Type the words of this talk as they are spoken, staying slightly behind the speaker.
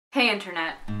Hey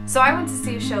internet. So I went to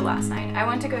see a show last night. I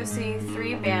went to go see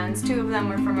 3 bands. 2 of them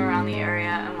were from around the area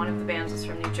and one of the bands was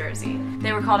from New Jersey.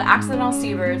 They were called Accidental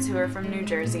Seabirds, who are from New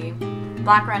Jersey,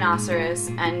 Black Rhinoceros,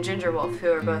 and Ginger Wolf,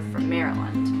 who are both from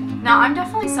Maryland. Now I'm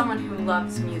definitely someone who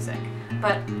loves music,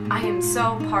 but I am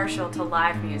so partial to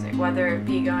live music, whether it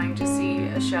be going to see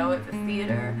a show at the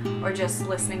theater or just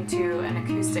listening to an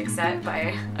acoustic set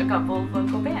by a couple of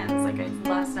local bands like I did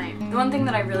last night. The one thing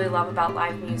that I really love about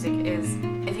live music is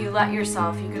if you let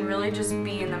yourself, you can really just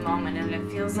be in the moment, and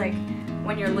it feels like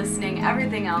when you're listening,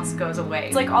 everything else goes away.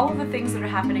 It's like all of the things that are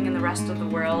happening in the rest of the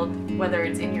world, whether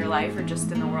it's in your life or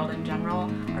just in the world in general,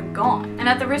 are gone. And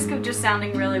at the risk of just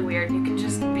sounding really weird, you can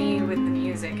just be with the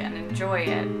music and enjoy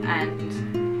it and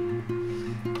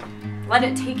let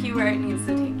it take you where it needs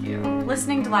to take you.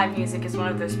 Listening to live music is one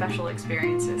of those special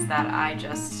experiences that I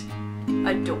just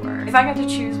adore. If I got to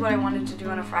choose what I wanted to do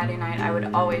on a Friday night, I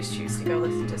would always choose to go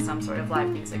listen to some sort of live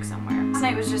music somewhere. Last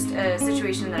night was just a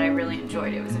situation that I really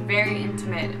enjoyed. It was a very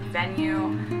intimate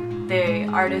venue. The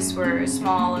artists were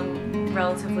small and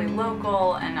relatively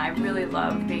local, and I really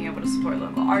loved being able to support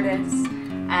local artists.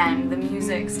 And the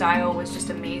music style was just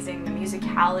amazing. The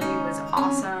musicality was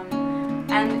awesome.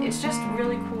 And it's just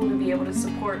really cool to be able to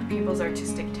support people's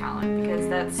artistic talent, because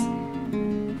that's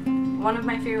one of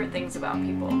my favorite things about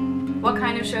people. What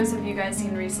kind of shows have you guys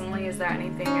seen recently? Is there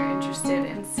anything you're interested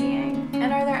in seeing?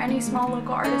 And are there any small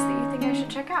local artists that you think I should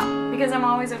check out? Because I'm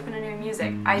always open to new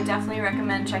music. I definitely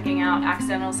recommend checking out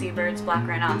Accidental Seabirds, Black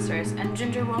Rhinoceros, and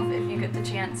Ginger Wolf if you get the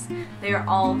chance. They are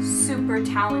all super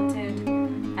talented,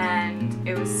 and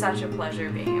it was such a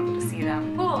pleasure being able to see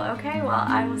them. Cool, okay, well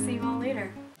I will see you all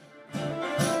later.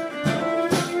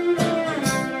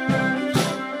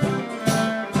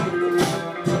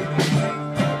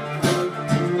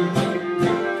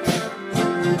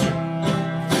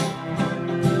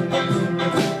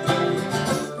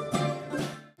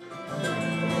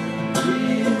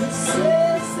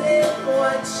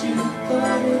 You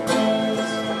thought it was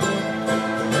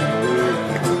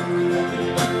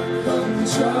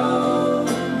control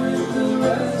with the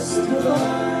rest of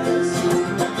us.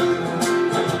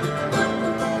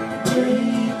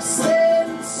 Makes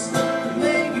sense,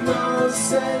 make no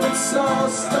sense, all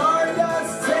stars.